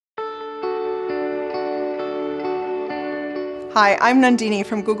Hi, I'm Nandini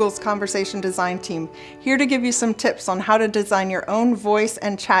from Google's Conversation Design team, here to give you some tips on how to design your own voice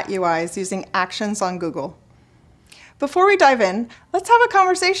and chat UIs using Actions on Google. Before we dive in, let's have a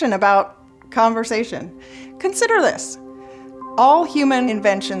conversation about conversation. Consider this. All human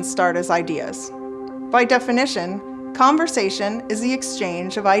inventions start as ideas. By definition, conversation is the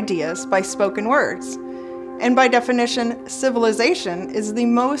exchange of ideas by spoken words. And by definition, civilization is the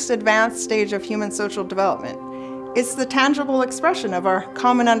most advanced stage of human social development. It's the tangible expression of our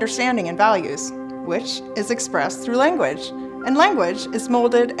common understanding and values, which is expressed through language. And language is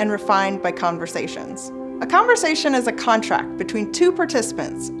molded and refined by conversations. A conversation is a contract between two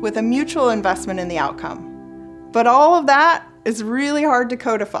participants with a mutual investment in the outcome. But all of that is really hard to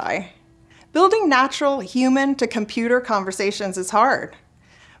codify. Building natural human-to-computer conversations is hard.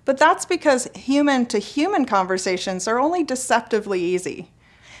 But that's because human-to-human conversations are only deceptively easy.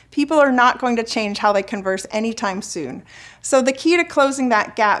 People are not going to change how they converse anytime soon. So the key to closing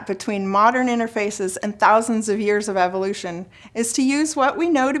that gap between modern interfaces and thousands of years of evolution is to use what we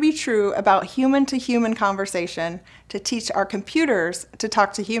know to be true about human-to-human conversation to teach our computers to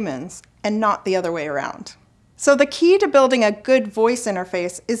talk to humans, and not the other way around. So the key to building a good voice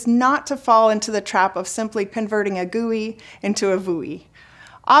interface is not to fall into the trap of simply converting a GUI into a VUI.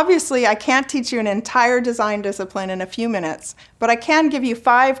 Obviously, I can't teach you an entire design discipline in a few minutes, but I can give you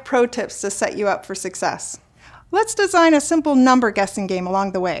 5 pro tips to set you up for success. Let's design a simple number guessing game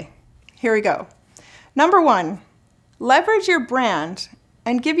along the way. Here we go. Number 1, leverage your brand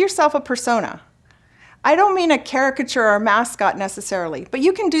and give yourself a persona. I don't mean a caricature or mascot necessarily, but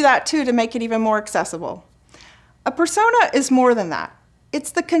you can do that too to make it even more accessible. A persona is more than that.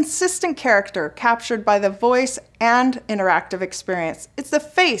 It's the consistent character captured by the voice and interactive experience. It's the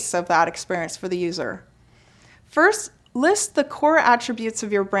face of that experience for the user. First, list the core attributes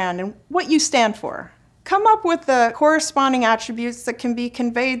of your brand and what you stand for. Come up with the corresponding attributes that can be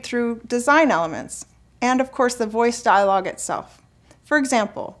conveyed through design elements, and of course the voice dialogue itself. For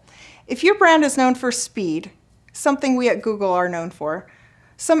example, if your brand is known for speed, something we at Google are known for,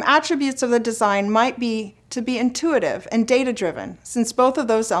 some attributes of the design might be to be intuitive and data-driven, since both of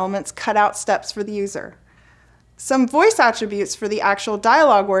those elements cut out steps for the user. Some voice attributes for the actual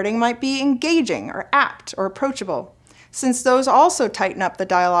dialogue wording might be engaging or apt or approachable, since those also tighten up the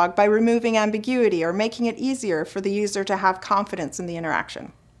dialogue by removing ambiguity or making it easier for the user to have confidence in the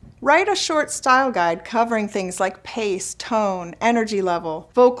interaction. Write a short style guide covering things like pace, tone, energy level,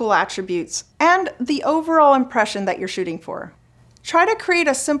 vocal attributes, and the overall impression that you're shooting for. Try to create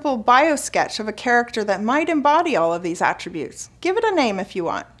a simple bio sketch of a character that might embody all of these attributes. Give it a name if you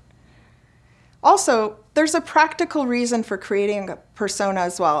want. Also, there's a practical reason for creating a persona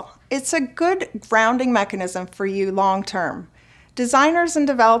as well. It's a good grounding mechanism for you long term. Designers and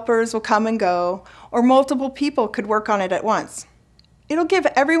developers will come and go, or multiple people could work on it at once. It'll give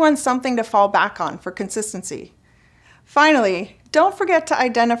everyone something to fall back on for consistency. Finally, don't forget to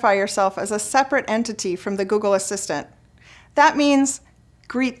identify yourself as a separate entity from the Google Assistant. That means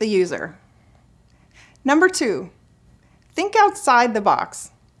greet the user. Number 2, think outside the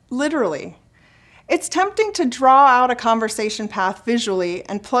box, literally. It's tempting to draw out a conversation path visually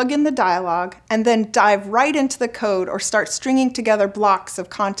and plug in the dialogue and then dive right into the code or start stringing together blocks of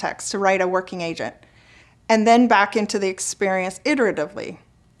context to write a working agent, and then back into the experience iteratively.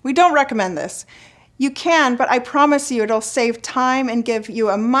 We don't recommend this. You can, but I promise you it'll save time and give you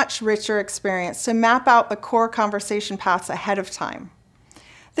a much richer experience to map out the core conversation paths ahead of time.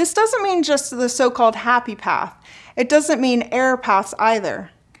 This doesn't mean just the so-called happy path. It doesn't mean error paths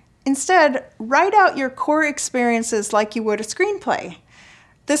either. Instead, write out your core experiences like you would a screenplay.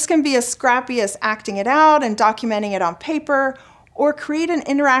 This can be as scrappy as acting it out and documenting it on paper, or create an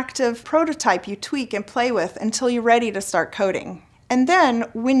interactive prototype you tweak and play with until you're ready to start coding. And then,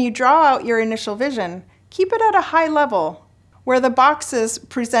 when you draw out your initial vision, keep it at a high level, where the boxes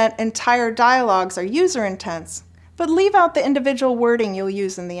present entire dialogues or user intents, but leave out the individual wording you'll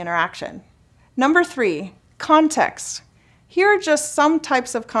use in the interaction. Number 3, context. Here are just some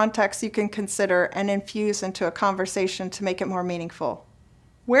types of context you can consider and infuse into a conversation to make it more meaningful.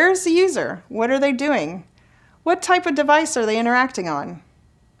 Where is the user? What are they doing? What type of device are they interacting on?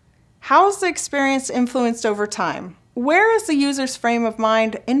 How is the experience influenced over time? Where is the user's frame of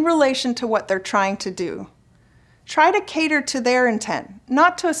mind in relation to what they're trying to do? Try to cater to their intent,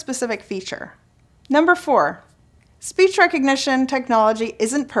 not to a specific feature. Number 4, speech recognition technology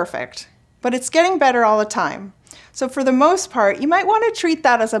isn't perfect, but it's getting better all the time. So for the most part, you might want to treat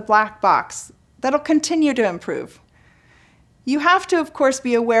that as a black box that'll continue to improve. You have to, of course,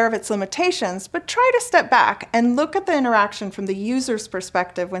 be aware of its limitations, but try to step back and look at the interaction from the user's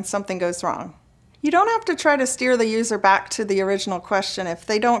perspective when something goes wrong. You don't have to try to steer the user back to the original question if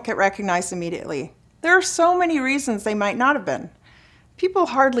they don't get recognized immediately. There are so many reasons they might not have been. People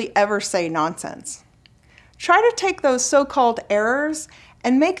hardly ever say nonsense. Try to take those so-called errors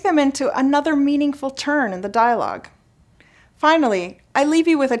and make them into another meaningful turn in the dialogue. Finally, I leave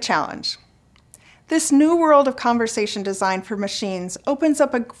you with a challenge. This new world of conversation design for machines opens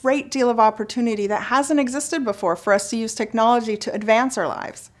up a great deal of opportunity that hasn't existed before for us to use technology to advance our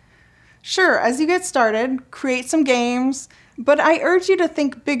lives. Sure, as you get started, create some games, but I urge you to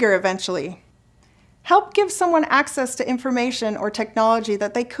think bigger eventually. Help give someone access to information or technology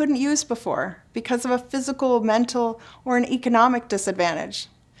that they couldn't use before because of a physical, mental, or an economic disadvantage.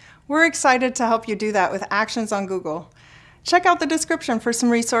 We're excited to help you do that with Actions on Google. Check out the description for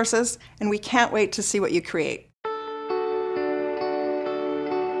some resources, and we can't wait to see what you create.